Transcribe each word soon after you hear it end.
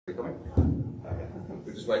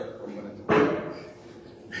Just wait for a minute.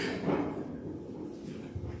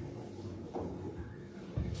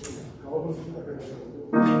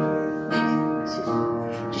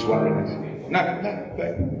 Just 1 minute. No,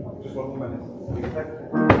 wait. Just 1 minute.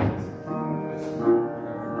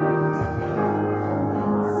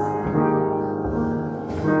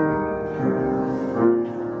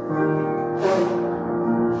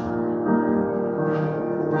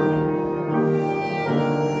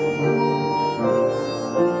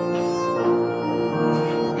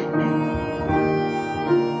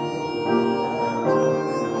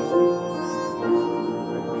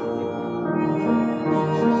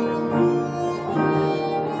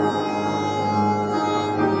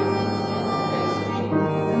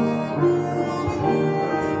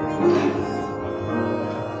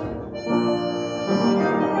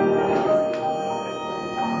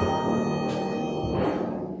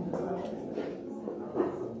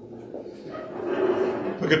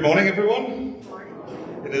 Good morning, everyone.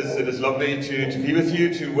 It is lovely to be with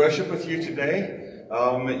you, to worship with you today.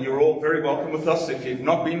 You're all very welcome with us. If you've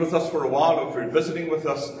not been with us for a while, or if you're visiting with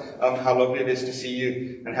us, how lovely it is to see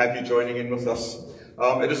you and have you joining in with us.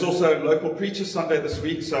 It is also Local Preacher Sunday this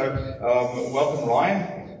week, so welcome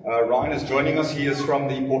Ryan. Ryan is joining us. He is from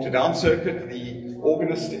the Portadown circuit, the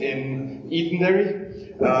organist in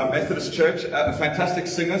Edenderry Methodist Church, a fantastic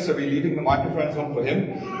singer, so we're leaving the microphones on for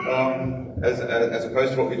him. As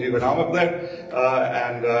opposed to what we do when I'm up there.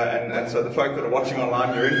 And so the folk that are watching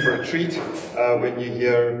online, you're in for a treat when you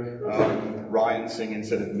hear Ryan sing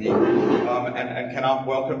instead of me. And can I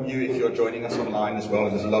welcome you if you're joining us online as well.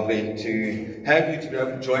 It is lovely to have you to be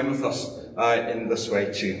able to join with us in this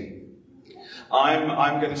way too.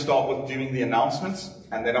 I'm going to start with doing the announcements,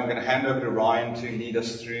 and then I'm going to hand over to Ryan to lead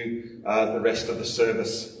us through the rest of the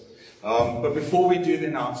service. But before we do the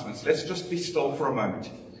announcements, let's just be still for a moment.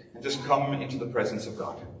 Just come into the presence of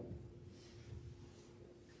God.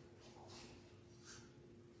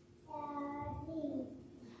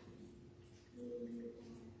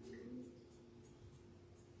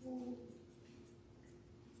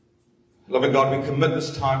 Loving God, we commit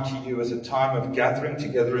this time to you as a time of gathering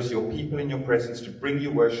together as your people in your presence to bring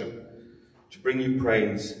you worship, to bring you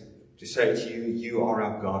praise, to say to you, you are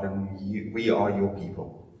our God and we are your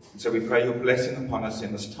people. And so we pray your blessing upon us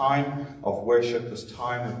in this time of worship, this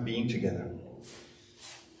time of being together.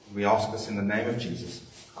 We ask this in the name of Jesus.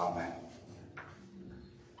 Amen.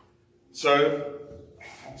 So,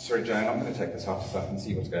 sorry Jane, I'm going to take this out so I can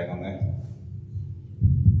see what's going on there.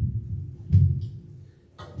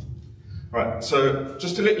 Right, so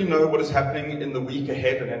just to let you know what is happening in the week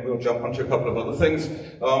ahead, and then we'll jump onto a couple of other things.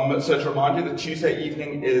 So to remind you that Tuesday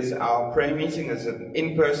evening is our prayer meeting. It's an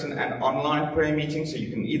in-person and online prayer meeting, so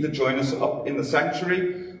you can either join us up in the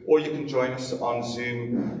sanctuary or you can join us on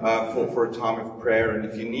Zoom for a time of prayer. And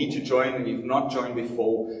if you need to join and you've not joined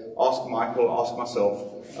before, ask Michael, ask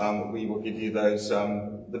myself. We will give you those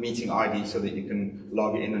the meeting ID so that you can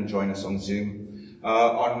log in and join us on Zoom.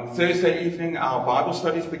 On Thursday evening, our Bible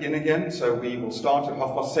studies begin again, so we will start at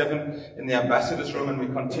 7:30 in the Ambassador's Room, and we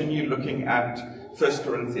continue looking at 1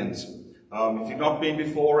 Corinthians. If you've not been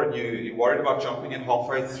before and you're worried about jumping in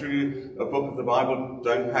halfway through a book of the Bible,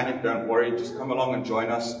 don't panic, don't worry, just come along and join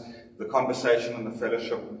us. The conversation and the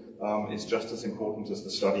fellowship is just as important as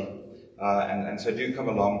the study. And so do come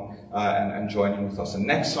along and join in with us. And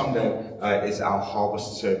next Sunday is our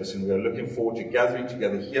harvest service, and we are looking forward to gathering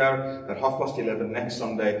together here at 11:30 next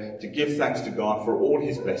Sunday to give thanks to God for all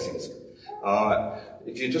his blessings.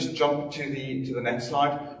 If you just jump to the next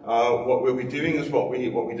slide, what we'll be doing is what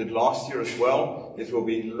we did last year as well, is we'll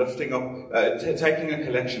be lifting up, taking a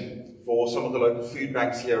collection for some of the local food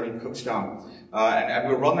banks here in Cookstown. And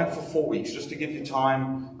we'll run that for 4 weeks, just to give you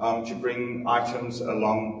time to bring items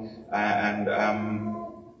along.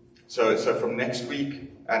 So from next week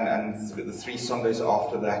and the 3 Sundays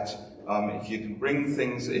after that, if you can bring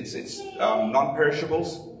things, it's non-perishables.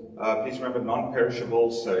 Please remember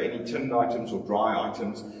non-perishables, so any tinned items or dry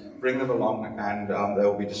items, bring them along and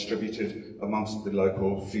they'll be distributed amongst the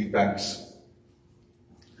local food banks.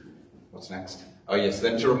 What's next? Oh yes,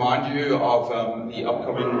 then to remind you of the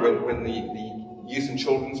upcoming, when the Youth and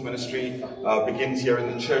Children's Ministry begins here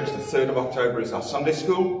in the church. The 3rd of October is our Sunday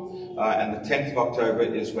school, and the 10th of October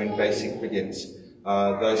is when Basic begins.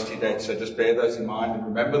 Those 2 dates, so just bear those in mind and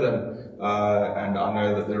remember them. And I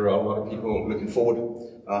know that there are a lot of people looking forward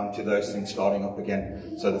to those things starting up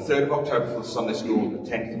again. So the 3rd of October for the Sunday school, the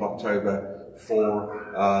 10th of October for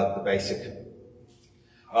the Basic.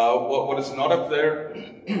 What is not up there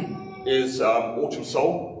is Autumn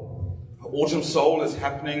Soul. Autumn Soul is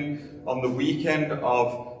happening on the weekend of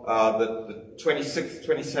the 26th,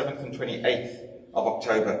 27th and 28th of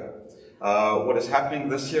October. What is happening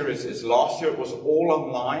this year is last year it was all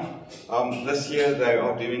online. This year they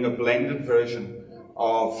are doing a blended version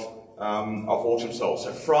of Autumn Soul.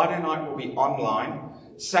 So Friday night will be online,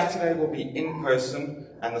 Saturday will be in person,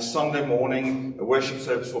 and the Sunday morning the worship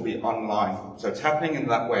service will be online. So it's happening in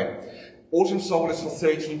that way. Autumn Soul is for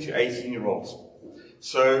 13 to 18-year-olds.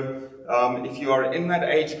 So if you are in that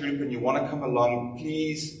age group and you want to come along,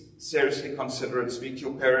 please seriously consider it. Speak to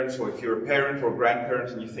your parents, or if you're a parent or a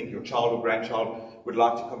grandparent and you think your child or grandchild would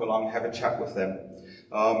like to come along, have a chat with them.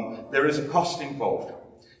 There is a cost involved.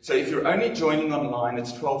 So if you're only joining online,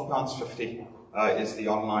 it's £12.50 is the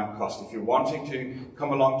online cost. If you're wanting to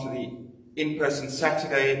come along to the in-person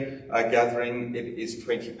Saturday gathering, it is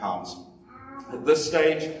 £20. At this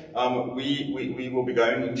stage, we will be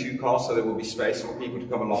going in 2 cars, so there will be space for people to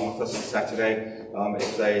come along with us on Saturday.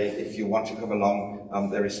 If you want to come along,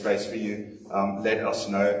 there is space for you. Let us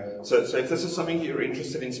know. So if this is something you're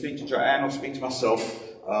interested in, speak to Joanne or speak to myself,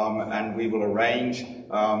 and we will arrange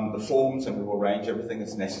the forms and we will arrange everything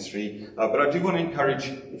that's necessary. But I do want to encourage,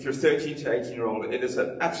 if you're 13 to 18-year-old, it is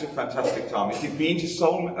an absolute fantastic time. If you've been to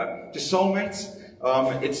Soulmates,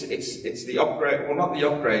 it's the upgrade, well, not the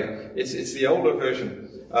upgrade, it's the older version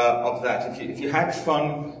of that. If you had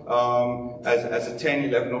fun as a 10,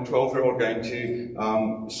 11 or 12-year-old going to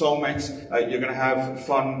Soulmates, you're going to have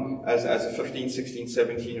fun as a 15, 16,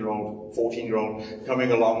 17-year-old, 14-year-old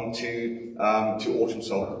coming along to Autumn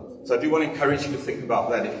Soul. So I do want to encourage you to think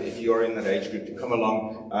about that if you are in that age group, to come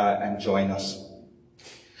along and join us.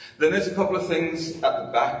 Then there's a couple of things at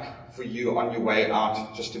the back for you on your way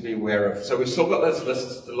out, just to be aware of. So we've still got those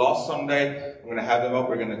lists. The last Sunday, I'm going to have them up.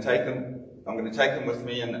 We're going to take them. I'm going to take them with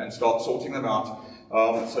me and start sorting them out.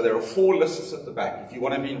 So there are 4 lists at the back. If you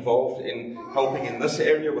want to be involved in helping in this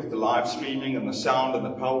area with the live streaming and the sound and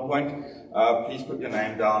the PowerPoint, please put your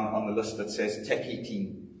name down on the list that says Techie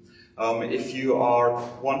Team. If you are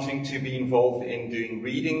wanting to be involved in doing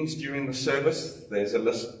readings during the service, there's a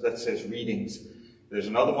list that says Readings. There's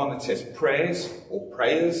another one that says Prayers or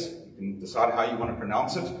Prayers. You can decide how you want to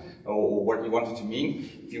pronounce it or what you want it to mean.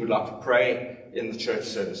 If you would like to pray in the church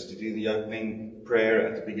service, to do the opening prayer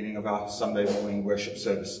at the beginning of our Sunday morning worship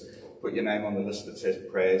service, put your name on the list that says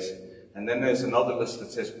Prayers. And then there's another list that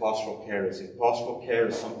says Pastoral Carers. If pastoral care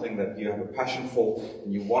is something that you have a passion for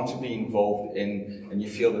and you want to be involved in, and you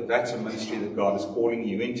feel that that's a ministry that God is calling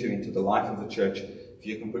you into the life of the church, if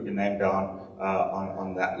you can put your name down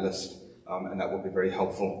on that list, and that will be very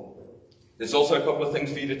helpful. There's also a couple of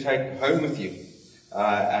things for you to take home with you,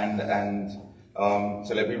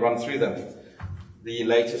 so let me run through them. The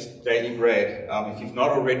latest daily bread. If you've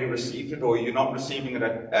not already received it, or you're not receiving it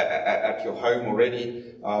at your home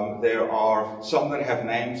already, there are some that have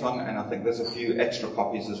names on, and I think there's a few extra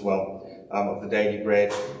copies as well of the daily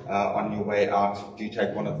bread on your way out. Do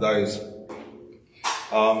take one of those.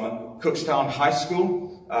 Cookstown High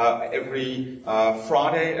School, every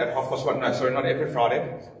Friday at 1:30, no, sorry, not every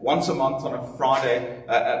Friday, once a month on a Friday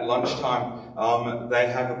at lunchtime, they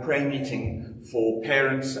have a prayer meeting for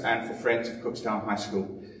parents and for friends of Cookstown High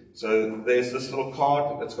School. So there's this little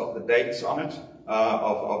card that's got the dates on it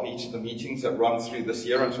of each of the meetings that run through this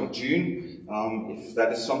year until June. If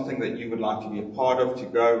that is something that you would like to be a part of, to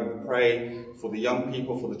go and pray for the young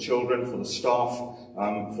people, for the children, for the staff,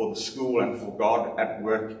 for the school, and for God at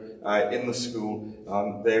work in the school,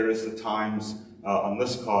 there is the times on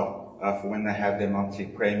this card for when they have their monthly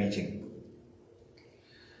prayer meeting.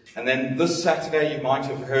 And then this Saturday, you might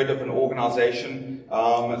have heard of an organisation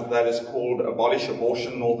that is called Abolish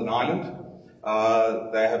Abortion Northern Ireland.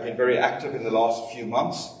 They have been very active in the last few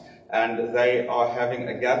months, and they are having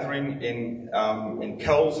a gathering in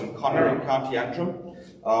Kells and Connor in County Antrim.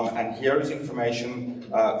 And here is information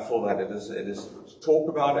for that. It is to talk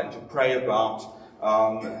about and to pray about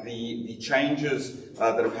the changes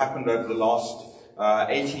that have happened over the last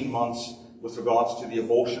 18 months with regards to the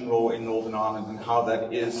abortion law in Northern Ireland and how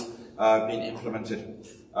that is being implemented.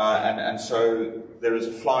 And so there is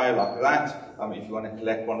a flyer like that, if you want to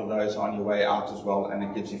collect one of those on your way out as well, and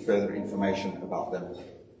it gives you further information about them.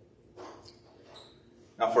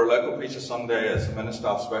 Now, for a local preacher Sunday, as a minister,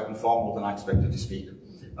 I've spoken far more than I expected to speak.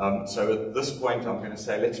 So at this point, I'm going to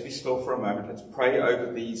say, let's be still for a moment. Let's pray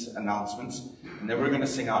over these announcements, and then we're going to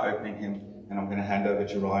sing our opening hymn, and I'm going to hand over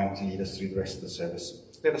to Ryan to lead us through the rest of the service.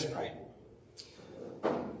 Let us pray.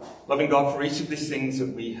 Loving God, for each of these things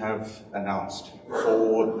that we have announced,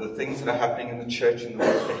 for the things that are happening in the church in the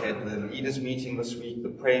week ahead, the leaders meeting this week, the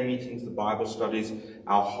prayer meetings, the Bible studies,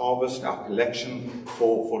 our harvest, our collection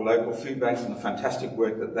for local food banks, and the fantastic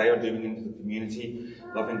work that they are doing into the community.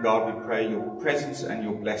 Loving God, we pray your presence and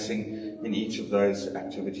your blessing in each of those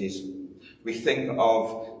activities. We think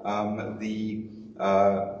of the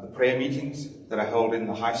prayer meetings that are held in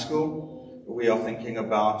the high school. We are thinking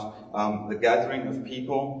about the gathering of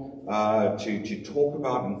people to talk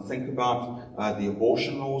about and think about the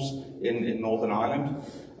abortion laws in Northern Ireland.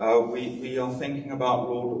 We are thinking about,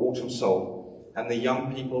 Lord, Autumn Soul, and the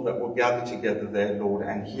young people that will gather together there, Lord,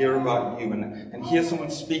 and hear about you and hear someone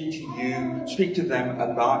speak to them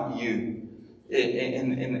about you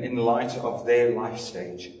in light of their life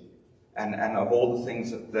stage and of all the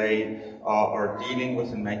things that they are dealing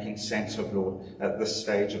with and making sense of, Lord, at this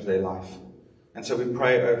stage of their life. And so we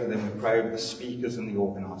pray over them, we pray over the speakers and the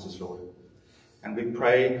organisers, Lord. And we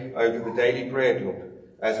pray over the daily bread, Lord.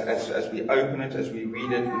 As we open it, as we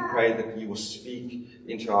read it, we pray that you will speak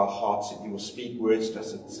into our hearts, that you will speak words to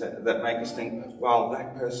us that make us think, wow,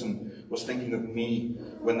 that person was thinking of me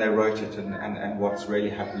when they wrote it, and what's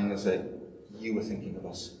really happening is that you were thinking of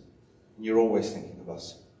us. You're always thinking of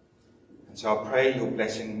us. And so I pray your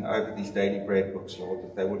blessing over these daily bread books, Lord,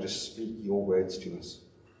 that they will just speak your words to us.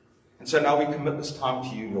 And so now we commit this time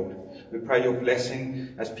to you, Lord. We pray your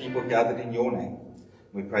blessing as people gathered in your name.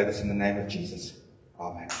 We pray this in the name of Jesus.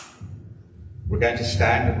 Amen. We're going to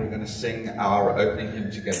stand and we're going to sing our opening hymn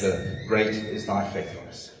together, Great is Thy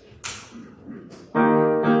Faithfulness.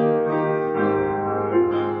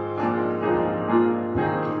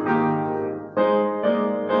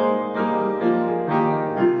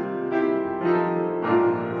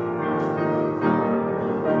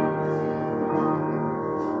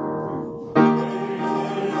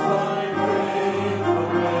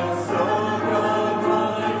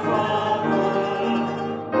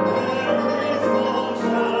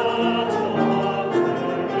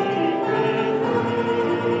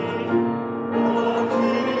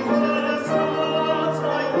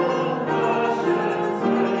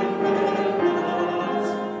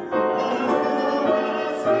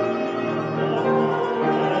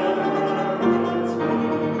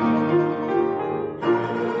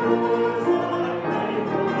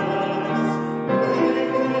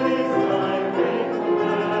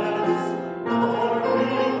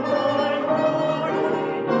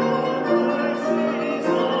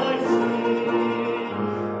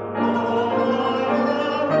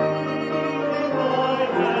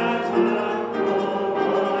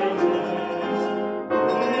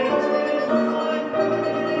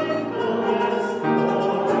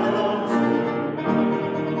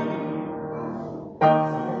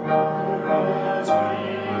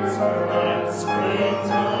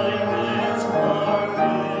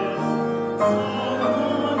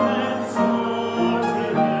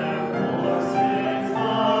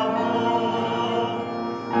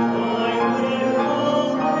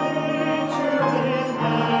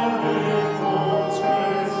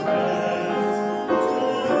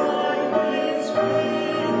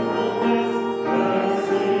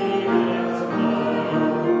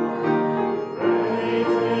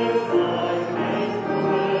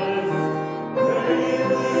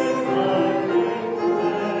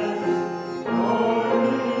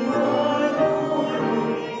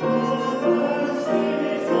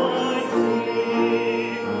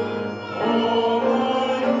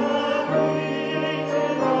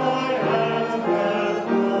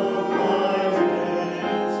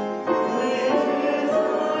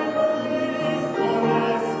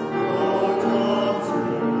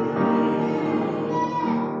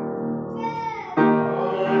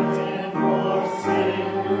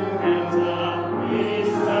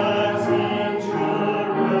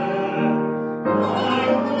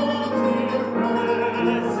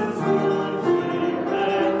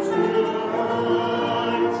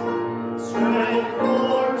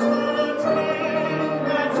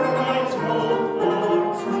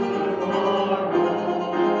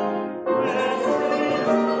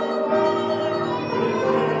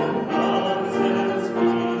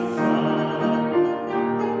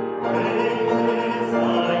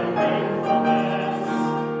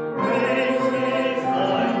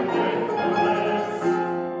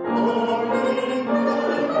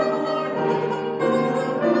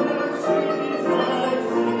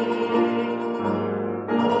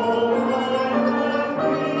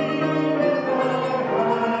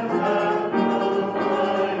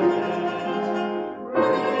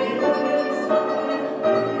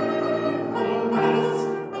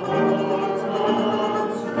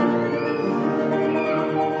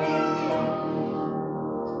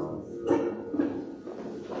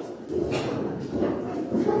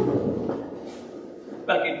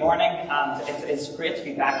 Well, good morning, and it's great to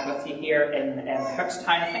be back with you here in Cookstown.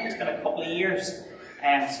 I think it's been a couple of years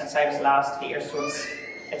since I was last here, so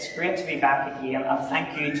it's great to be back again. And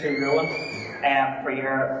thank you to Rowan for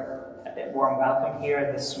your a warm welcome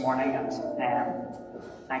here this morning, and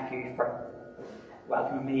thank you for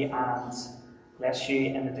welcoming me, and bless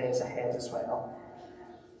you in the days ahead as well.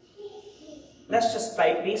 Let's just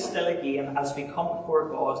be still again as we come before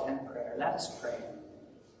God in prayer. Let us pray.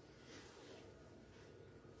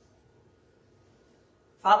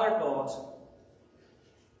 Father God,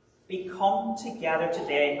 we come together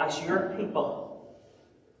today as your people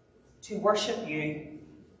to worship you,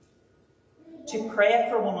 to pray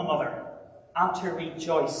for one another, and to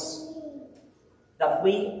rejoice that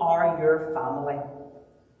we are your family,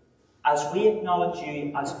 as we acknowledge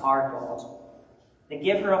you as our God, the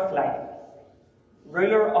giver of life,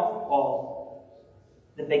 ruler of all,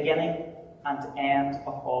 the beginning and end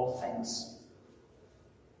of all things.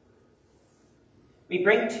 We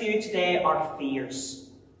bring to you today our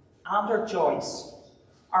fears and our joys,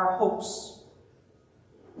 our hopes,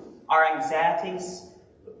 our anxieties,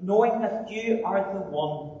 knowing that you are the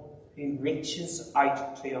one who reaches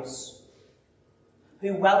out to us,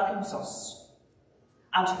 who welcomes us,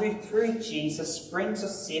 and who through Jesus brings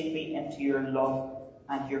us safely into your love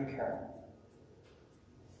and your care.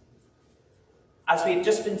 As we've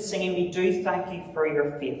just been singing, we do thank you for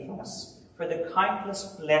your faithfulness, for the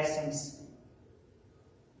countless blessings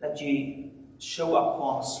that you show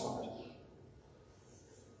upon us, Lord.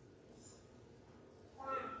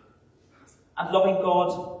 And loving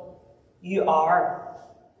God, you are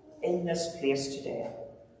in this place today,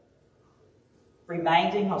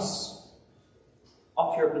 reminding us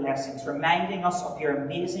of your blessings, reminding us of your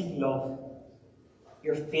amazing love,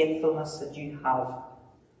 your faithfulness that you have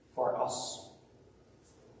for us.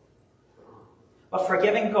 But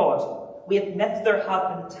forgiving God, we admit there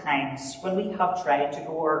have been times when we have tried to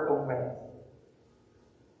go our own way,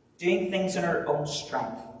 doing things in our own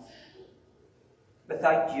strength,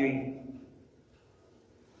 without you.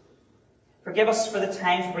 Forgive us for the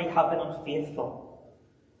times where we have been unfaithful,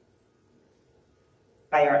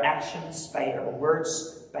 by our actions, by our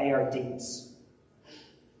words, by our deeds.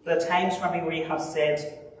 For the times when we have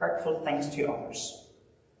said hurtful things to others.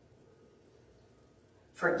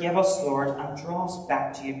 Forgive us, Lord, and draw us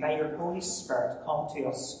back to you by your Holy Spirit. Come to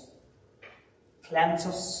us, cleanse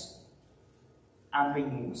us, and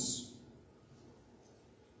renew us.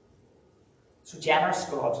 So, generous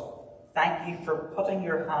God, thank you for putting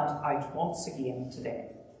your hand out once again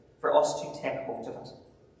today for us to take hold of it.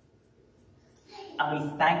 And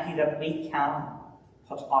we thank you that we can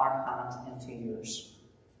put our hand into yours,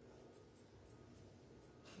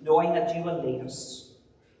 knowing that you will lead us,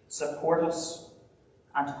 support us,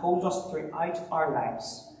 and hold us throughout our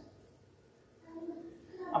lives.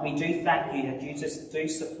 And we do thank you that you just do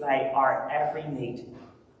supply our every need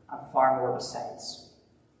and far more besides.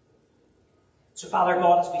 So, Father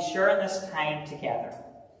God, as we share in this time together,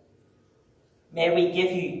 may we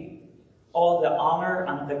give you all the honour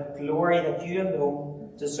and the glory that you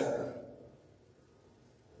alone deserve.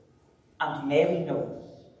 And may we know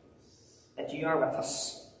that you are with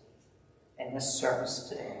us in this service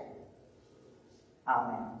today.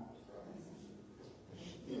 Amen.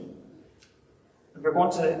 We're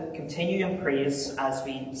going to continue in praise as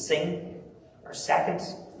we sing our second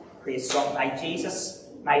praise song, My Jesus,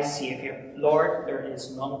 My Saviour. Lord, there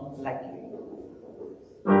is none like you.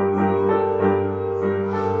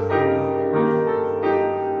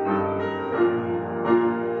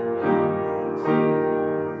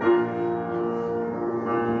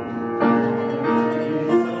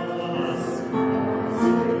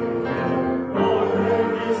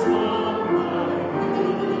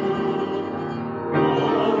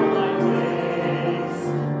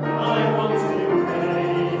 I want to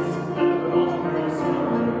praise the Almighty.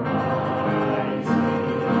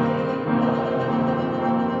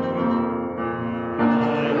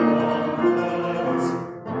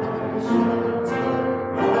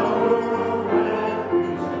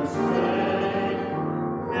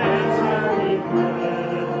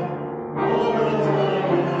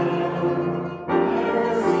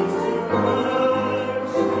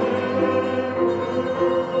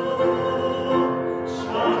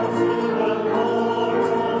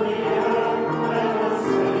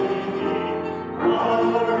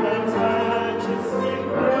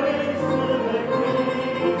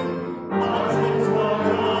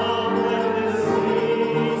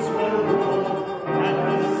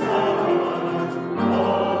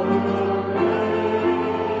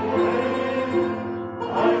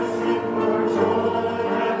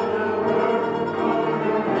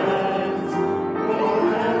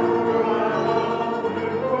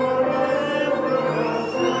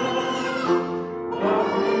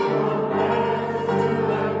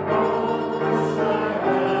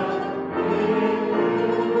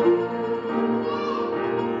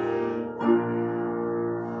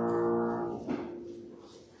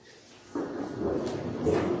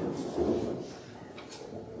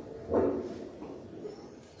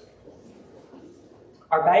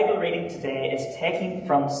 Bible reading today is taken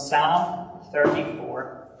from Psalm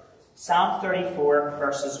 34. Psalm 34,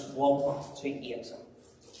 verses 1 to 8.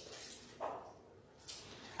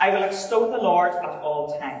 I will extol the Lord at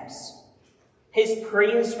all times. His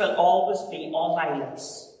praise will always be on my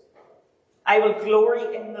lips. I will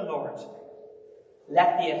glory in the Lord.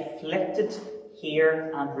 Let the afflicted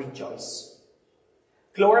hear and rejoice.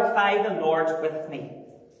 Glorify the Lord with me.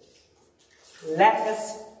 Let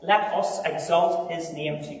us exalt his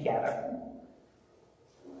name together.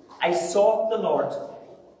 I sought the Lord,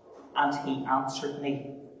 and he answered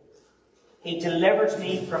me. He delivered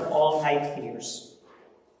me from all my fears.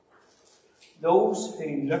 Those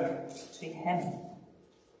who look to him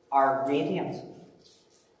are radiant.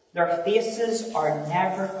 Their faces are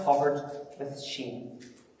never covered with shame.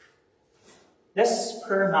 This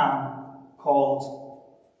poor man called,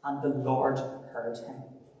 and the Lord heard him.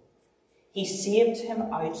 He saved him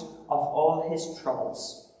out of all his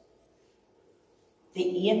troubles.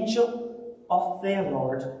 The angel of the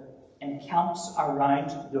Lord encamps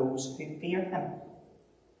around those who fear him,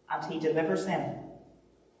 and he delivers them.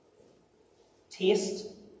 Taste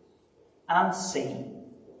and see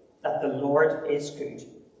that the Lord is good.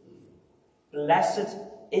 Blessed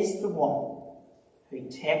is the one who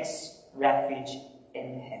takes refuge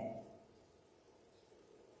in him.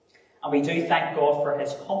 And we do thank God for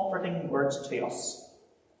his comforting words to us,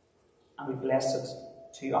 and we bless it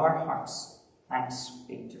to our hearts. Thanks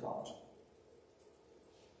be to God.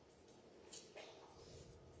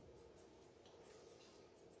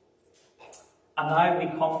 And now we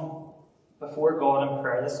come before God in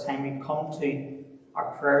prayer. This time we come to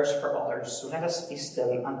our prayers for others. So let us be still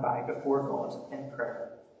and bow before God in prayer.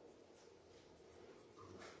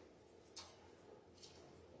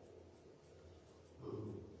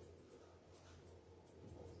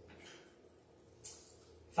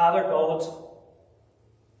 Father God,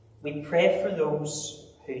 we pray for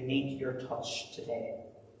those who need your touch today.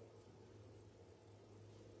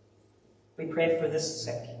 We pray for the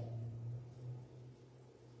sick,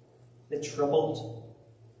 the troubled,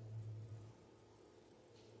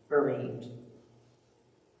 bereaved.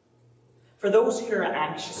 For those who are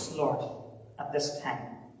anxious, Lord, at this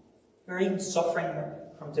time, who are even suffering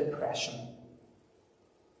from depression.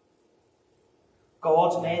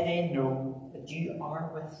 God, may they know that you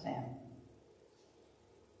are with them.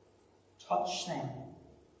 Touch them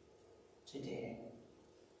today.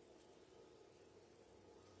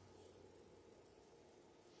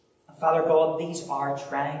 And Father God, these are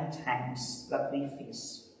trying times that we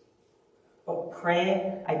face. But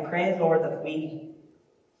I pray, Lord, that we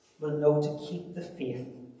will know to keep the faith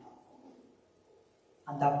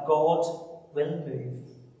and that God will move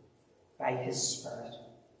by his Spirit.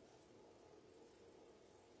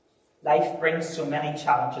 Life brings so many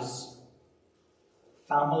challenges.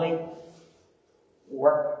 Family,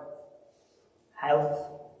 work, health,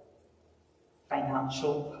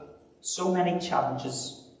 financial, so many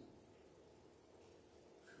challenges.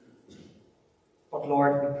 But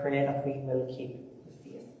Lord, we pray that we will keep the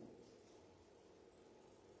faith.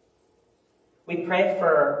 We pray for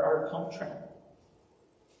our country.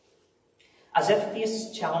 As it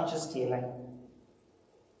faces challenges daily,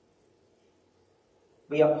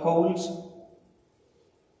 we uphold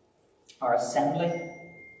our assembly,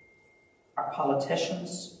 our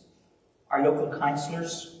politicians, our local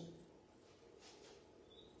councillors,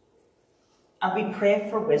 and we pray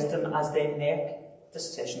for wisdom as they make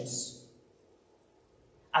decisions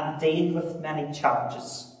and deal with many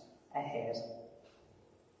challenges ahead.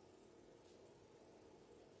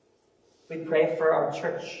 We pray for our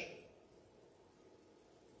church,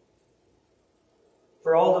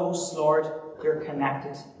 for all those, Lord, who are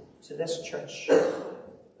connected to this church.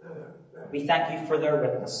 We thank you for their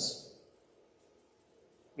witness.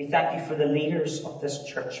 We thank you for the leaders of this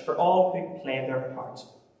church, for all who play their part.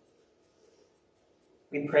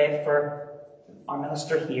 We pray for our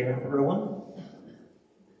minister here, Rowan,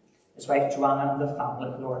 his wife Joanna, and the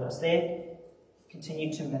family, Lord, as they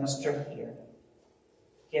continue to minister here.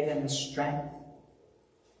 Give them the strength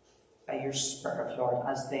by your Spirit, Lord,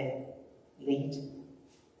 as they lead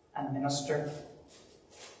and minister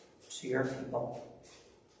to your people.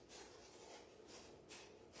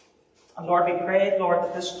 And Lord, we pray, Lord,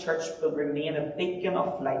 that this church will remain a beacon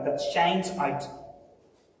of light that shines out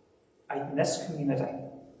in this community.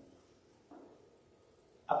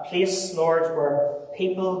 A place, Lord, where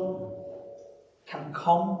people can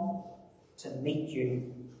come to meet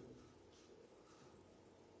you.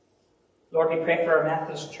 Lord, we pray for our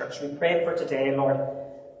Methodist Church. We pray for today, Lord,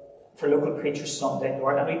 for Local Preachers Sunday,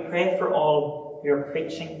 Lord, and we pray for all who are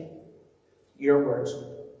preaching your word.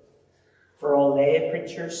 for all lay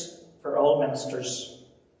preachers, for all ministers.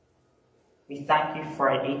 We thank you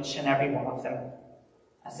for each and every one of them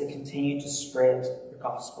as they continue to spread the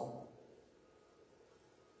gospel.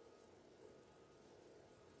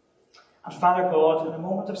 And Father God, in a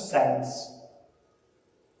moment of silence,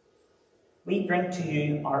 we bring to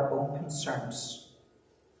you our own concerns,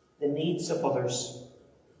 the needs of others,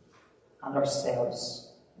 and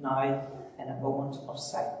ourselves, now in a moment of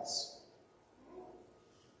silence.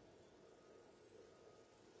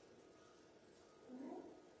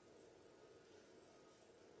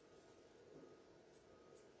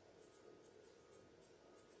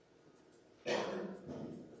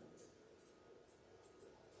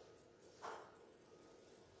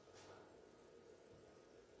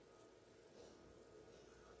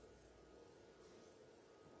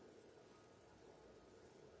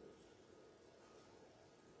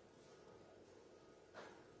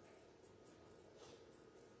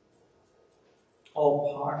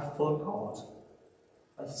 All-powerful God,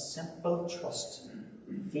 with simple trust,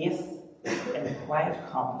 faith in quiet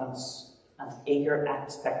confidence and eager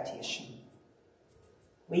expectation,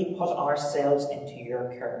 we put ourselves into your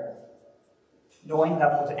care, knowing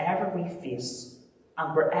that whatever we face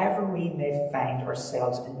and wherever we may find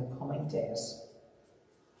ourselves in the coming days,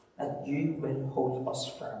 that you will hold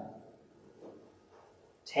us firm.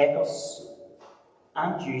 Take us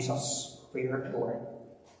and use us for your glory.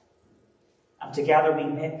 And together we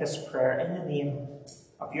make this prayer in the name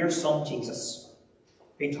of your Son Jesus,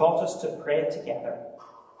 who taught us to pray together.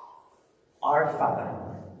 Our Father,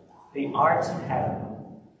 who art in heaven,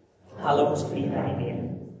 hallowed be thy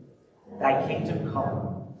name. Thy kingdom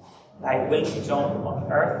come, thy will be done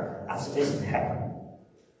on earth as it is in heaven.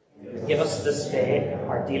 Give us this day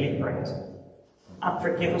our daily bread, and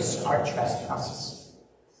forgive us our trespasses,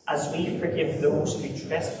 as we forgive those who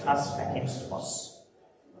trespass against us.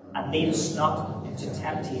 And lead us not into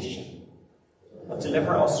temptation, but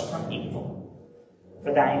deliver us from evil.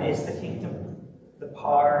 For thine is the kingdom, the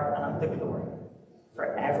power, and the glory,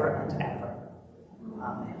 forever and ever.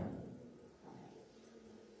 Amen.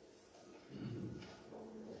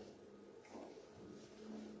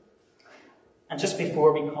 And just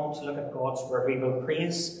before we come to look at God's word, we will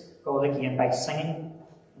praise God again by singing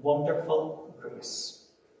Wonderful Grace.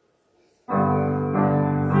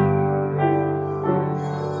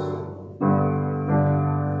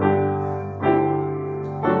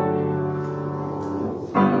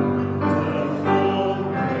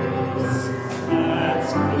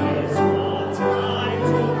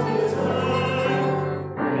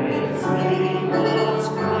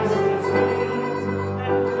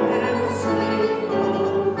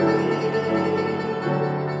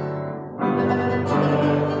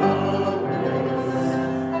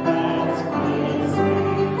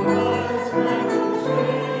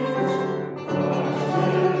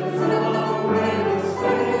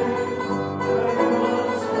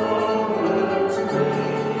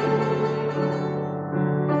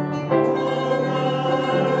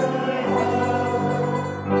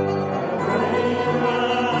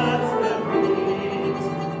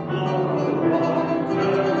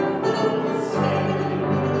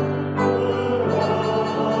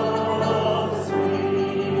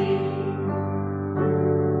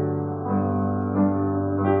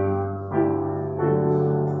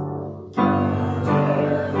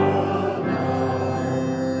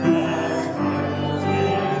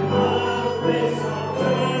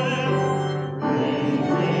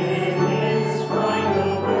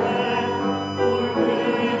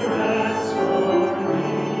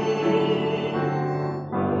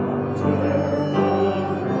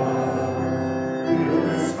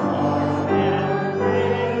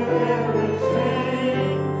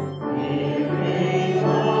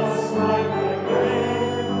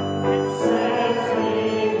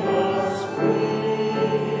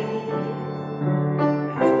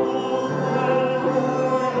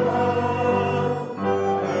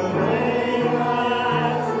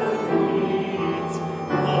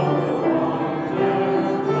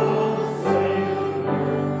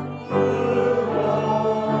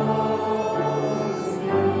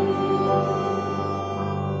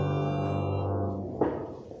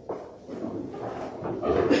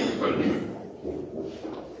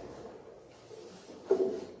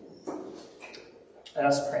 Let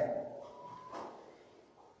us pray.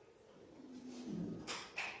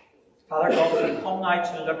 Father God, as we come now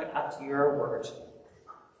to look at your word,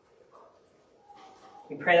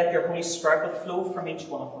 we pray that your Holy Spirit will flow from each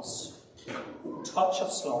one of us. Touch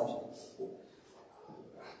us, Lord.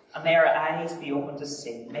 And may our eyes be open to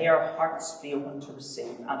see, may our hearts be open to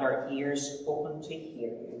receive, and our ears open to hear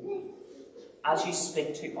you as you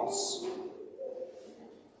speak to us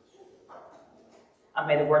And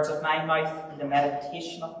may the words of my mouth and the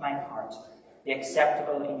meditation of my heart be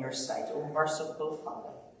acceptable in your sight, O merciful Father.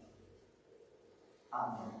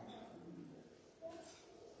 Amen.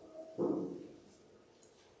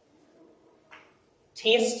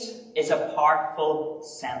 Taste is a powerful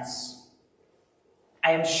sense.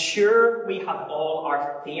 I am sure we have all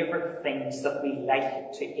our favourite things that we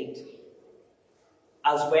like to eat,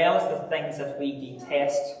 as well as the things that we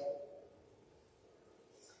detest.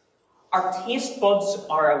 Our taste buds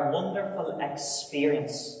are a wonderful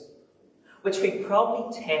experience, which we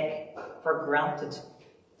probably take for granted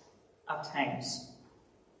at times.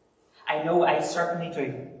 I know I certainly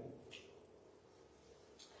do.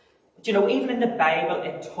 But you know, even in the Bible,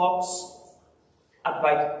 it talks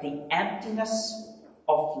about the emptiness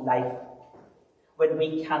of life when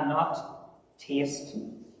we cannot taste.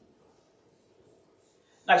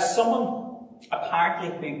 Now, someone apparently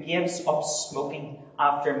who gives up smoking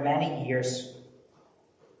after many years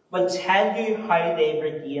will tell you how they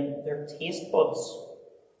regain their taste buds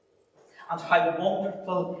and how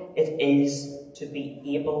wonderful it is to be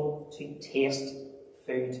able to taste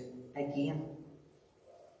food again.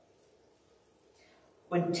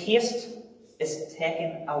 When taste is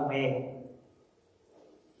taken away,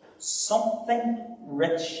 something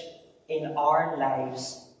rich in our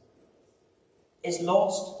lives is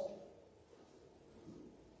lost.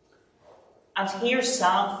 And here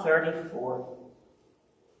Psalm 34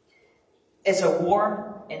 is a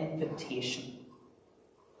warm invitation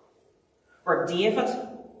where David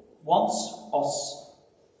wants us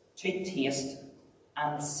to taste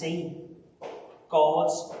and see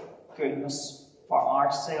God's goodness for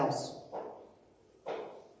ourselves.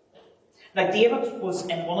 Now, David was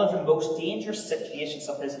in one of the most dangerous situations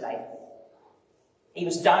of his life. He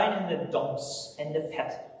was down in the dumps, in the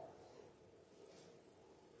pit.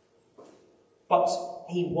 But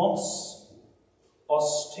he wants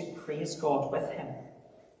us to praise God with him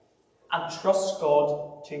and trust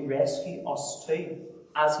God to rescue us too,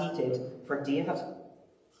 as he did for David.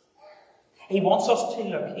 He wants us to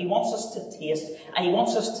look, he wants us to taste, and he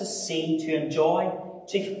wants us to see, to enjoy,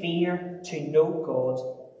 to fear, to know God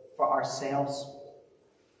for ourselves.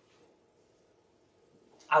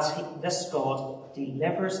 As this God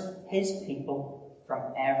delivers his people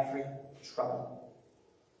from every trouble.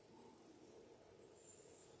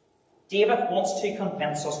 David wants to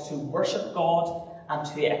convince us to worship God and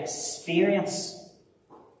to experience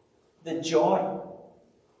the joy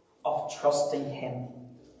of trusting him.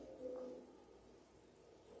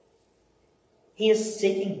 He is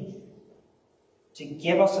seeking to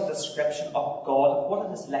give us a description of God, of what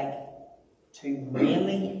it is like to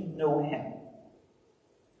really know him,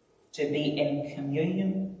 to be in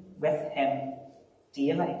communion with him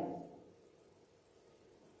daily.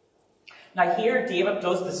 Now here David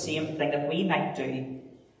does the same thing that we might do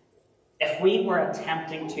if we were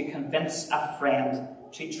attempting to convince a friend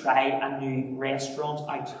to try a new restaurant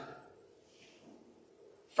out.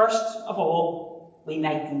 First of all, we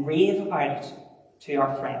might rave about it to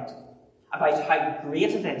our friend, about how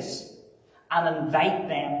great it is, and invite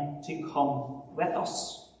them to come with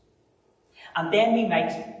us. And then we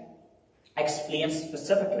might explain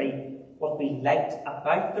specifically what we liked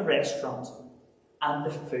about the restaurant and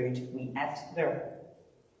the food we ate there.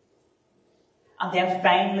 And then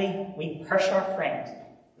finally, we push our friend.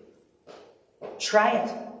 Try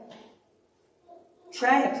it.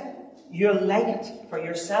 Try it. You'll like it for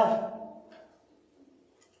yourself.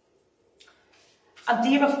 And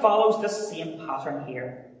David follows this same pattern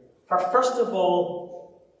here. For first of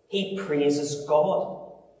all, he praises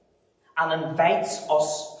God and invites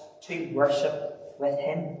us to worship with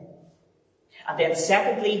him. And then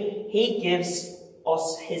secondly, he gives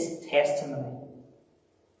us his testimony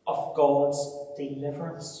of God's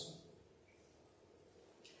deliverance.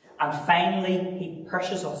 And finally, he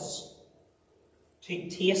pushes us to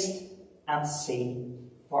taste and see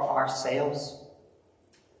for ourselves.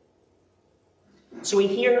 So we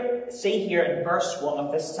see here in verse 1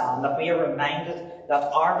 of this psalm that we are reminded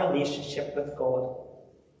that our relationship with God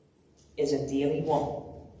is a daily one.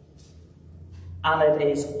 And it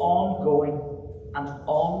is ongoing and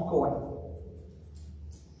ongoing.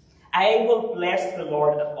 I will bless the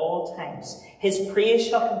Lord at all times. His praise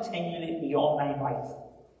shall continually be on my mouth.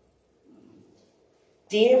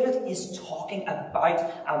 David is talking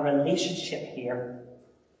about a relationship here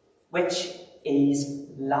which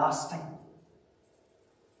is lasting.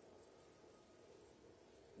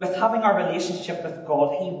 With having our relationship with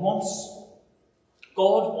God,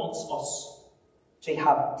 God wants us to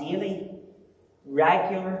have daily,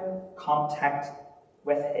 regular contact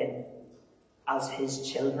with him as his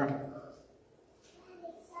children.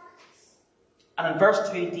 And in verse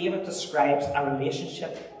 2, David describes a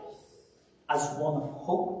relationship as one of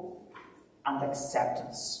hope and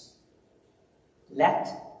acceptance.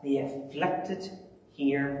 Let the afflicted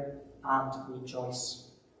hear and rejoice.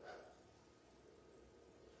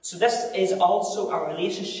 So this is also a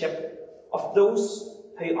relationship of those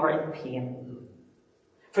who are in pain.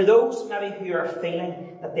 For those maybe who are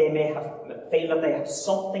feeling that feel that they have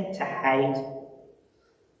something to hide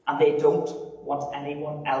and they don't want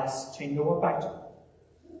anyone else to know about.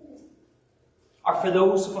 Or for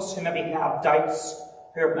those of us who maybe have doubts,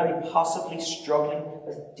 who are maybe possibly struggling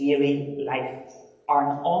with daily life, or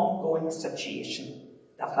an ongoing situation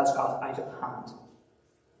that has got out of hand.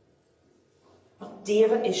 But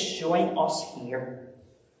David is showing us here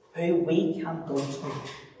who we can go to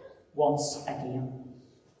once again.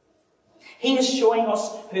 He is showing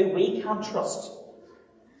us who we can trust.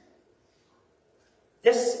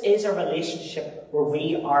 This is a relationship where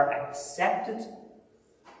we are accepted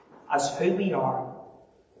as who we are,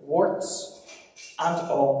 warts and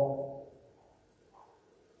all,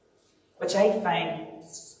 which I find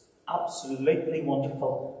absolutely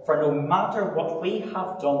wonderful. For no matter what we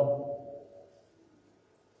have done,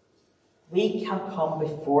 we can come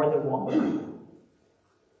before the one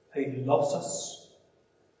who loves us,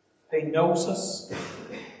 who knows us,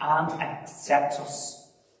 and accepts us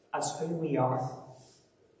as who we are.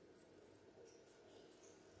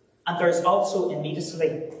 And there is also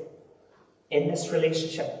immediacy in this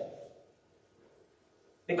relationship,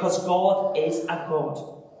 because God is a God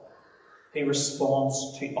who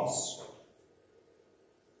responds to us.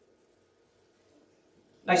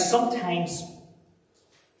 Now, sometimes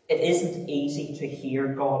it isn't easy to hear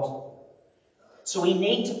God, so we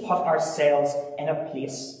need to put ourselves in a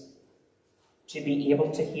place to be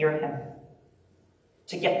able to hear Him,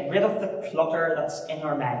 to get rid of the clutter that's in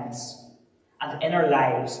our minds and in our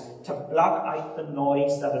lives, to block out the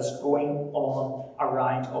noise that is going on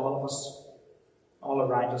around all of us, all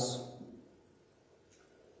around us.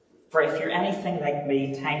 For if you're anything like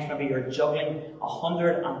me, times maybe you're juggling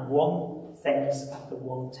 101 things at the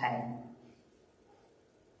one time.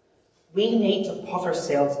 We need to put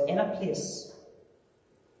ourselves in a place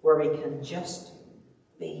where we can just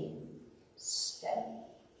be still.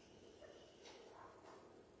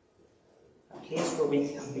 A place where we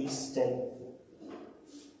can be still.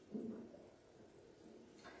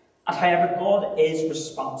 And however, God is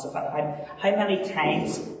responsive. And how many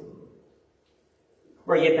times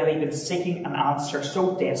where you've maybe been seeking an answer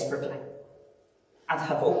so desperately and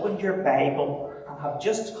have opened your Bible and have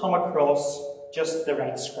just come across just the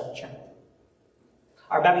right scripture?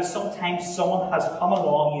 Or maybe sometimes someone has come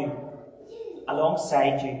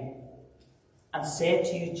alongside you and said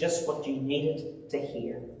to you just what you needed to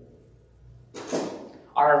hear.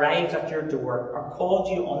 Or arrived at your door, or called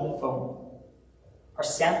you on the phone, or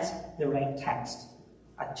sent the right text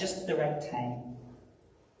at just the right time.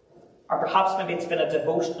 Or perhaps maybe it's been a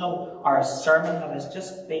devotional or a sermon that has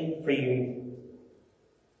just been for you.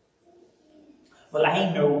 Well,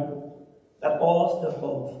 I know that all of the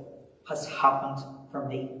above has happened for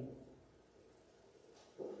me.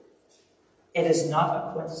 It is not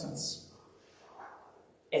a coincidence.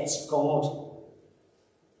 It's God.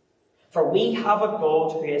 For we have a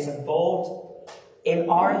God who is involved in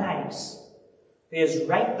our lives, who is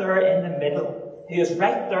right there in the middle, who is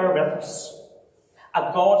right there with us.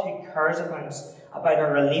 A God who cares about us, about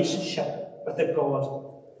our relationship with the God.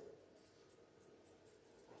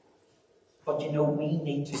 But you know, we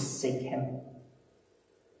need to seek Him.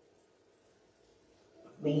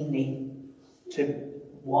 We need to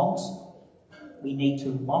want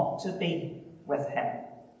to be with Him.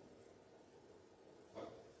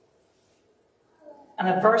 And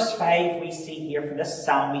in verse 5 we see here from this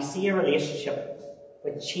psalm, we see a relationship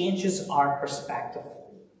which changes our perspective.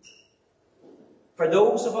 For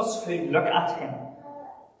those of us who look at Him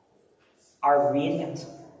are radiant.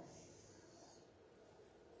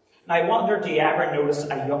 Now I wonder, do you ever notice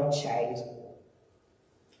a young child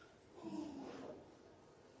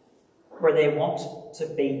where they want to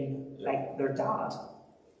be like their dad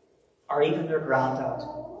or even their granddad?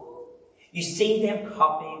 You see them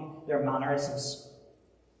copying their mannerisms.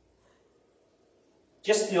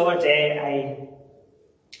 Just the other day I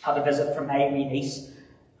had a visit from my wee niece,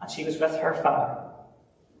 and she was with her father.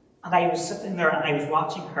 And I was sitting there and I was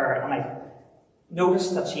watching her, and I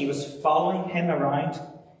noticed that she was following him around.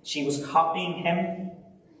 She was copying him.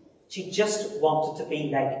 She just wanted to be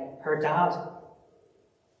like her dad.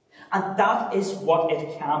 And that is what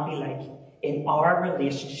it can be like in our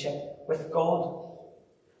relationship with God.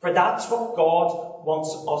 For that's what God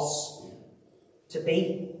wants us to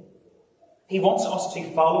be. He wants us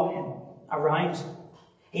to follow Him around.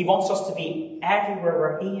 He wants us to be everywhere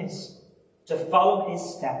where he is, to follow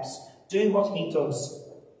his steps, do what he does,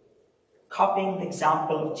 copying the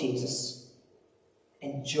example of Jesus.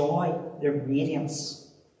 Enjoy the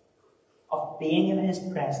radiance of being in his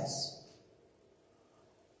presence.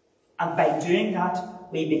 And by doing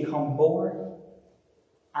that, we become more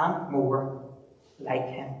and more like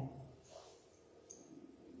him.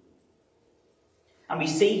 And we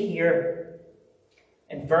see here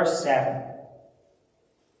in verse 7,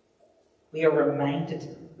 we are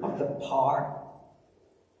reminded of the power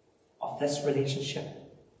of this relationship.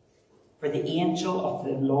 For the angel of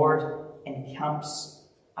the Lord encamps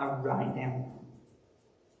around them.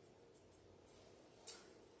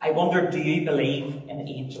 I wonder, do you believe in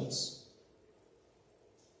angels?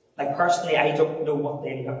 Like, personally, I don't know what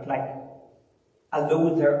they look like,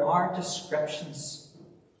 although there are descriptions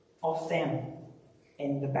of them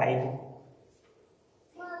in the Bible.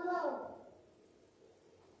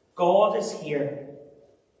 God is here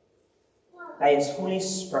by his Holy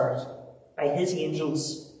Spirit, by his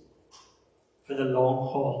angels, for the long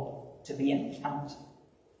haul, to be encamped.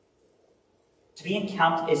 To be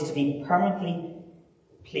encamped is to be permanently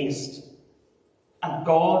placed, and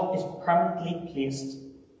God is permanently placed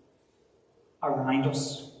around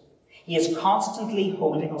us. He is constantly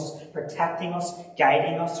holding us, protecting us,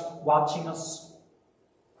 guiding us, watching us,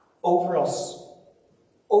 over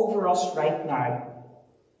us right now.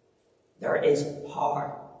 There is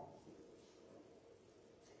power.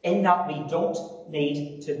 In that we don't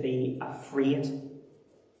need to be afraid.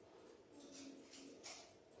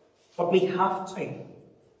 But we have to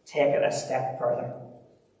take it a step further.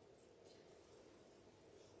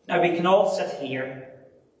 Now, we can all sit here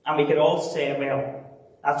and we can all say, well,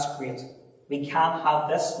 that's great. We can have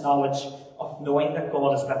this knowledge of knowing that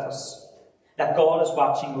God is with us, that God is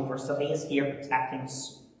watching over us, that he is here protecting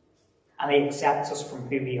us, and he accepts us from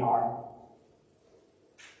who we are.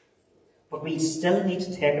 But we still need to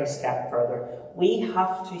take it a step further. We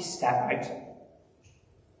have to step out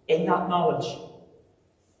in that knowledge.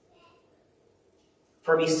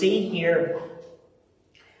 For we see here,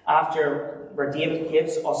 after where David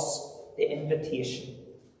gives us the invitation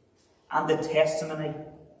and the testimony,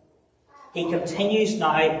 he continues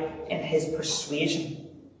now in his persuasion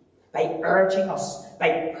by urging us,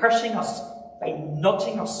 by pushing us, by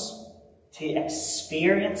nudging us to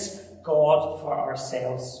experience God for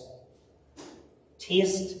ourselves.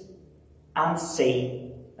 Taste and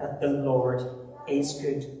see that the Lord is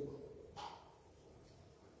good.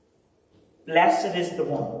 Blessed is the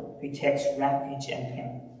one who takes refuge in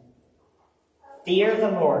him. Fear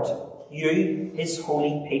the Lord, you his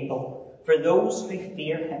holy people, for those who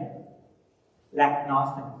fear him lack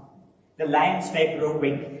nothing. The lions may grow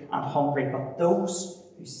weak and hungry, but those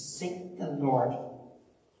who seek the Lord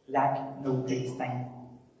lack no good thing.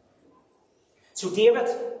 So David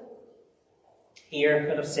here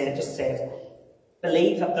could have just said,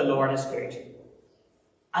 believe that the Lord is good.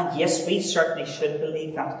 And yes, we certainly should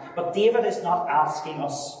believe that. But David is not asking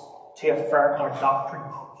us to affirm our doctrine.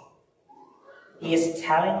 He is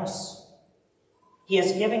telling us, he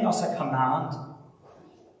is giving us a command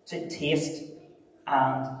to taste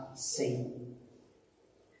and see.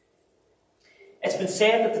 It's been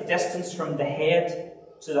said that the distance from the head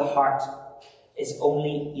to the heart is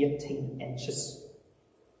only 18 inches.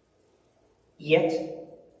 Yet,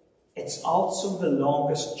 it's also the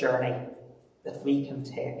longest journey that we can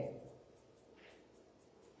take.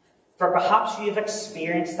 For perhaps you have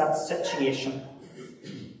experienced that situation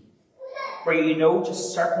where you know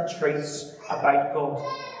just certain truths about God,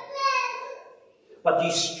 but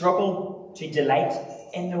you struggle to delight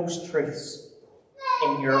in those truths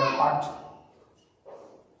in your heart.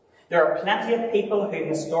 There are plenty of people who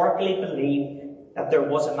historically believe that there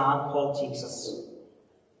was a man called Jesus,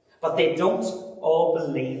 but they don't all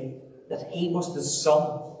believe that he was the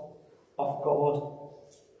Son of God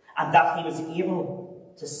and that he was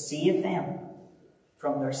able to save them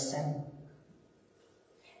from their sin.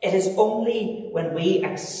 It is only when we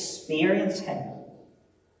experience him,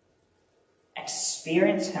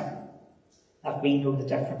 that we know the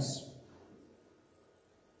difference.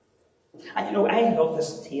 And you know, I love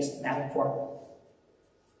this taste metaphor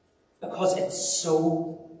because it's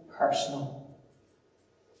so personal.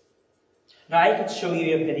 Now, I could show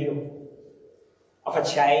you a video of a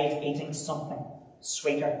child eating something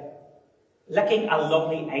sweeter, licking a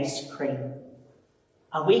lovely ice cream,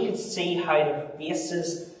 and we could see how their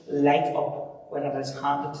faces light up when it is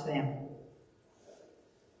handed to them.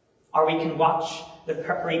 Or we can watch the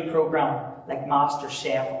cookery programme like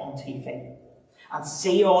MasterChef on TV and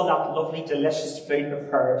see all that lovely, delicious food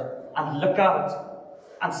prepared and look at it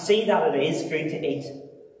and see that it is good to eat,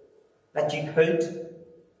 that you could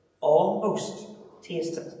almost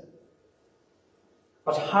taste it.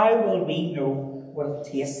 But how will we know what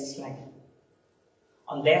it tastes like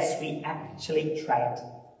unless we actually try it?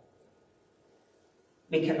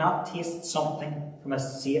 We cannot taste something from a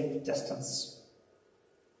safe distance.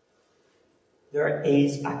 There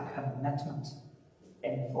is a commitment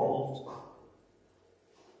involved.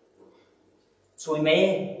 So we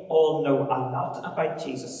may all know a lot about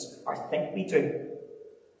Jesus, or think we do.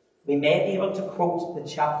 We may be able to quote the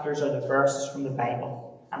chapters or the verses from the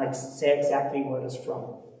Bible and say exactly where it is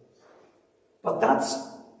from. But that's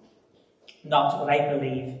not what I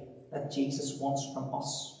believe that Jesus wants from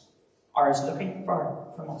us, or is looking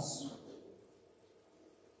for from us.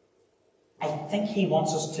 I think he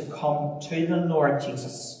wants us to come to the Lord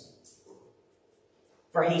Jesus.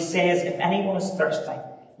 For he says, if anyone is thirsty,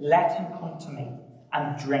 let him come to me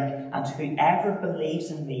and drink, and whoever believes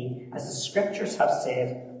in me, as the scriptures have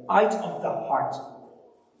said, out of the heart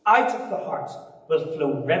will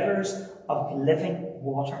flow rivers of living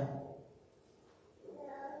water.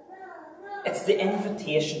 It's the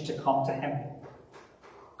invitation to come to him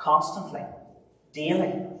constantly,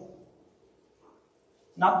 daily.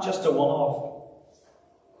 Not just a one-off,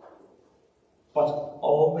 but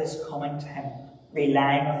always coming to him,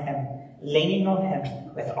 relying on him, leaning on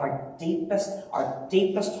him with our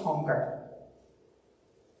deepest hunger,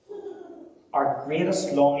 our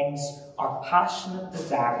greatest longings, our passionate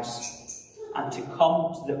desires, and to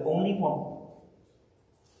come to the only one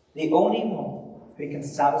who can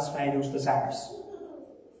satisfy those desires.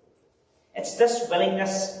 It's this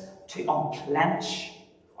willingness to unclench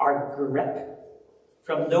our grip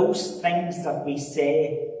from those things that we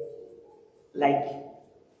say, like,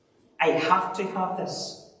 I have to have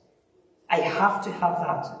this, I have to have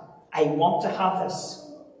that, I want to have this,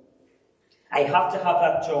 I have to have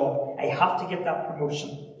that job, I have to get that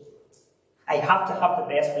promotion, I have to have the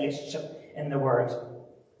best relationship in the world.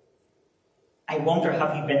 I wonder,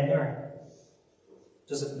 have you been there?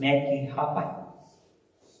 Does it make you happy?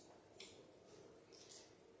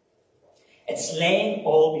 It's laying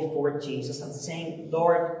all before Jesus and saying,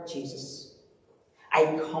 Lord Jesus,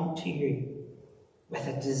 I come to you with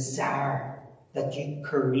a desire that you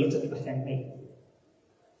created within me.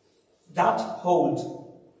 That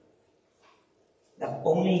hold that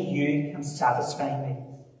only you can satisfy me.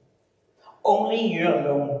 Only you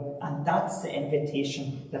alone. And that's the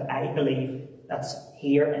invitation that I believe that's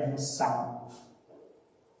here in this psalm.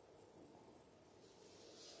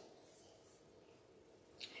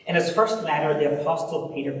 In his first letter, the Apostle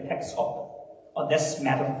Peter picks up on this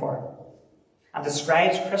metaphor and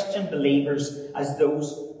describes Christian believers as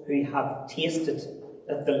those who have tasted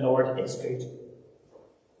that the Lord is good.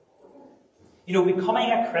 You know,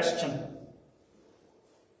 becoming a Christian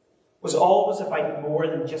was always about more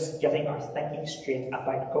than just getting our thinking straight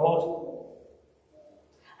about God.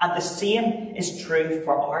 And the same is true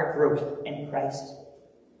for our growth in Christ.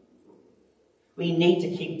 We need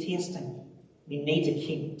to keep tasting. We need to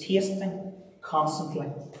keep tasting constantly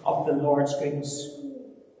of the Lord's goodness.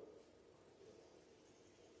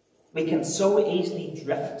 We can so easily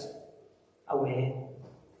drift away.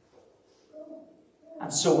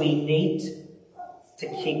 And so we need to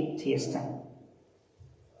keep tasting.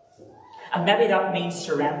 And maybe that means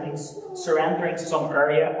surrendering some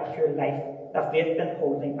area of your life that we've been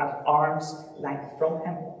holding at arm's length from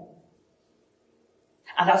him.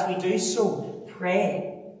 And as we do so, pray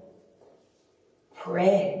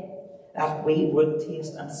that we would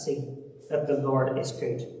taste and see that the Lord is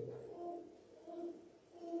good.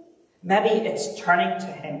 Maybe it's turning to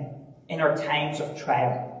him in our times of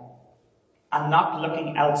trial and not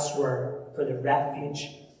looking elsewhere for the refuge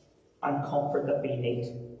and comfort that we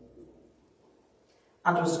need.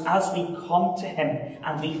 And as we come to him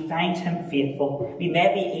and we find him faithful, we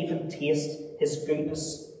maybe even taste his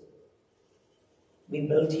goodness. We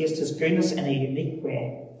will taste his goodness in a unique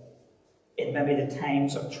way in maybe the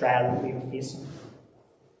times of trial that we are facing.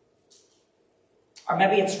 Or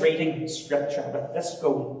maybe it's reading scripture with this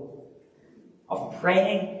goal of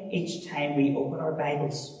praying each time we open our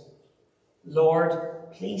Bibles,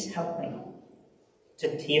 Lord, please help me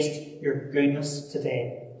to taste your goodness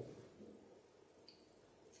today.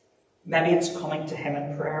 Maybe it's coming to him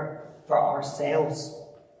in prayer for ourselves,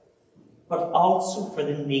 but also for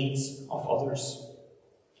the needs of others.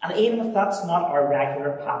 And even if that's not our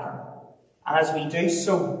regular pattern, and as we do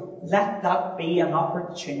so, let that be an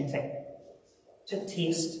opportunity to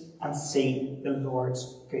taste and see the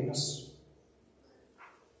Lord's goodness.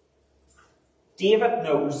 David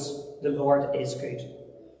knows the Lord is good,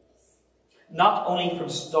 not only from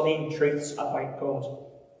studying truths about God,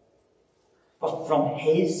 but from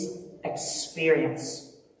his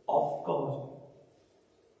experience of God.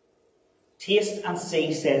 Taste and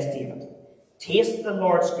see, says David. Taste the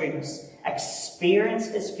Lord's goodness, experience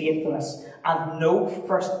his faithfulness, and know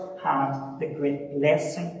firsthand the great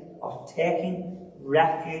blessing of taking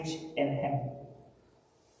refuge in him.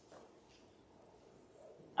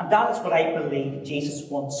 And that is what I believe Jesus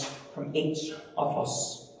wants from each of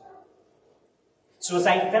us. So as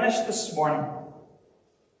I finish this morning,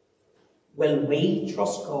 will we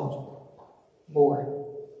trust God more?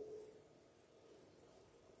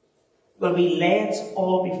 Will we lay it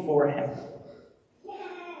all before him?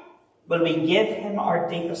 Will we give him our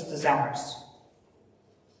deepest desires?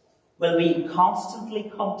 Will we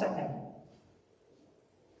constantly come to him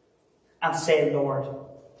and say, Lord,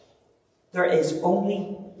 there is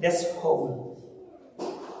only this hole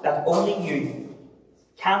that only you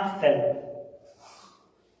can fill.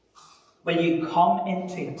 Will you come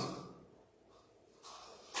into it?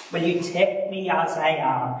 Will you take me as I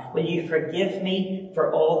am? Will you forgive me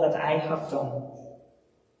for all that I have done?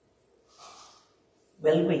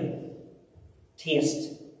 Will we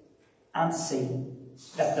taste and see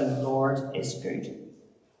that the Lord is good?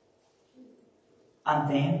 And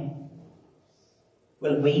then,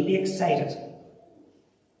 will we be excited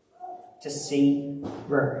to see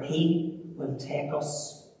where he will take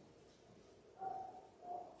us?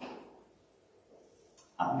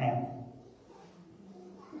 Amen.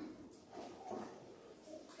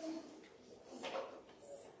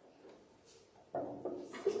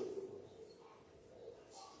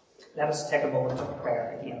 Let us take a moment of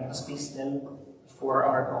prayer again. Let us be still before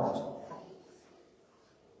our God.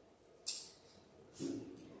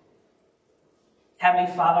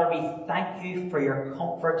 Heavenly Father, we thank you for your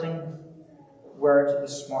comforting word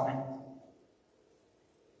this morning.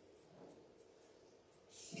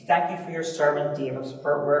 We thank you for your servant David,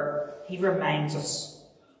 where he reminds us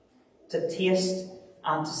to taste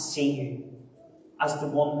and to see you as the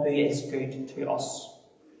one who is good to us.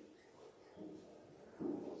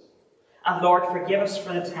 And Lord, forgive us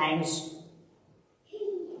for the times,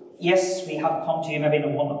 yes, we have come to you maybe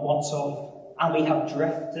once off, and we have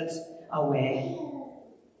drifted away.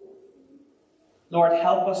 Lord,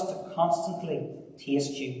 help us to constantly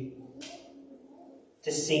taste you,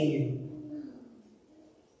 to see you.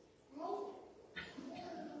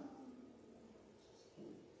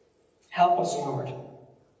 Help us, Lord.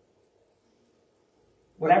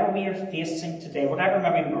 Whatever we are facing today, whatever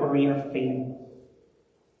maybe we are feeling,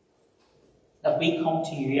 that we come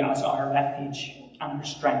to you as our refuge and our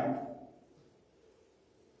strength.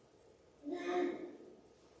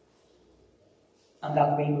 And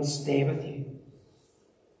that we will stay with you.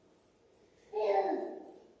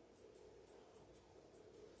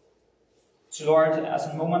 So Lord, as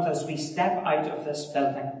a moment as we step out of this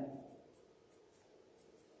building,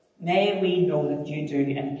 may we know that you do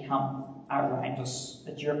encamp around us,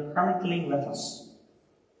 that you're permanently with us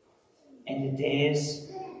in the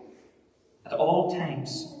days, at all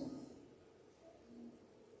times.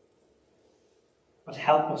 But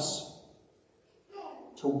help us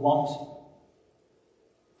to want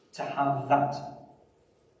to have that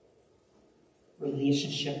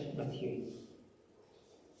relationship with you.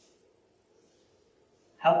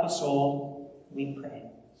 Help us all, we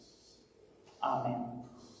pray. Amen.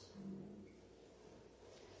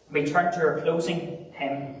 We turn to our closing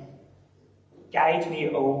hymn, Guide Me,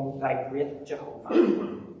 O Thy Great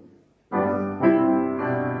Jehovah. Oh,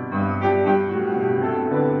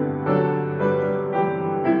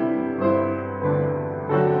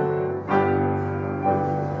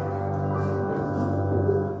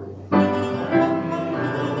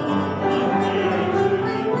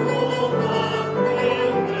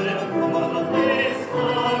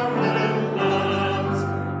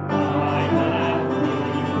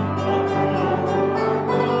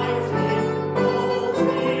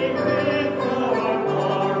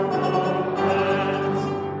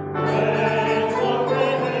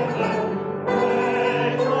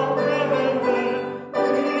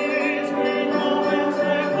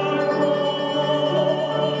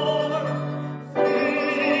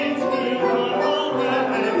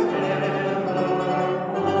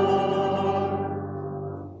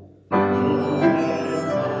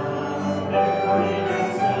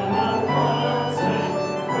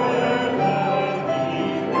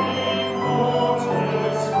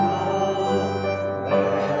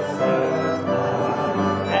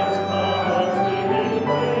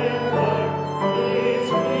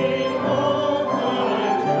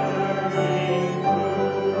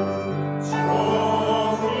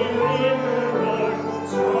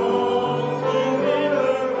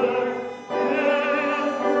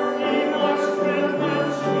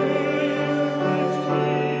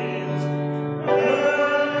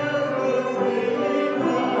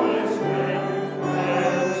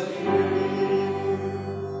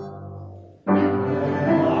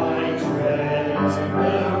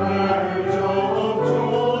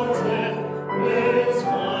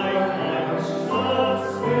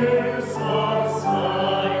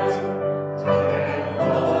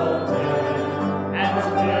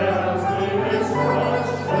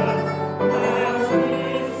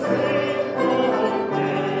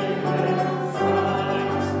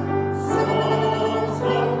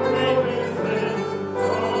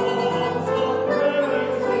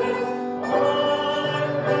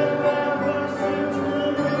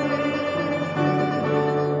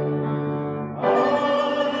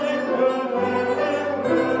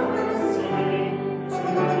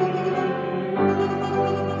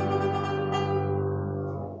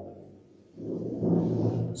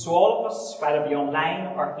 So all of us, whether be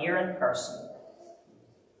online or here in person,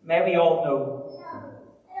 may we all know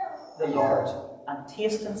the Lord and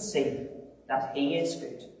taste and see that He is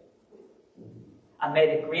good. And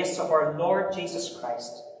may the grace of our Lord Jesus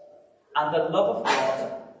Christ and the love of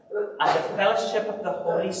God and the fellowship of the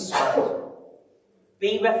Holy Spirit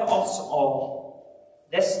be with us all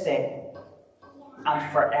this day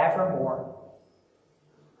and forevermore.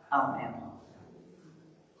 Amen.